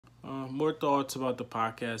More thoughts about the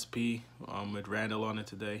podcast P with Randall on it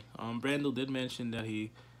today. Randall did mention that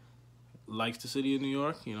he likes the city of New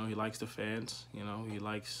York. He likes the fans. He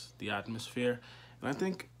likes the atmosphere. And I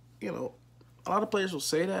think, a lot of players will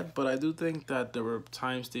say that, but I do think that there were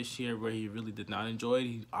times this year where he really did not enjoy it.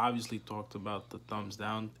 He obviously talked about the thumbs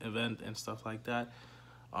down event and stuff like that.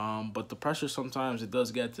 But the pressure sometimes it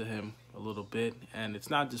does get to him a little bit, and it's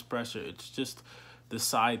not just pressure; it's just the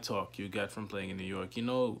side talk you get from playing in New York.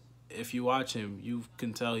 If you watch him, you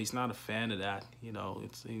can tell he's not a fan of that.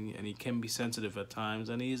 And he can be sensitive at times,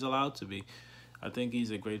 and he's allowed to be. I think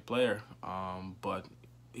he's a great player, but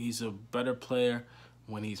he's a better player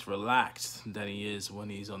when he's relaxed than he is when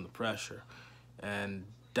he's under pressure, and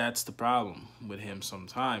that's the problem with him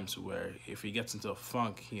sometimes. Where if he gets into a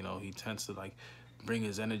funk, he tends to like bring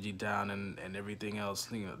his energy down and everything else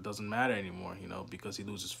doesn't matter anymore because he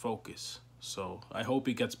loses focus. So I hope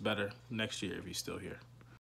he gets better next year if he's still here.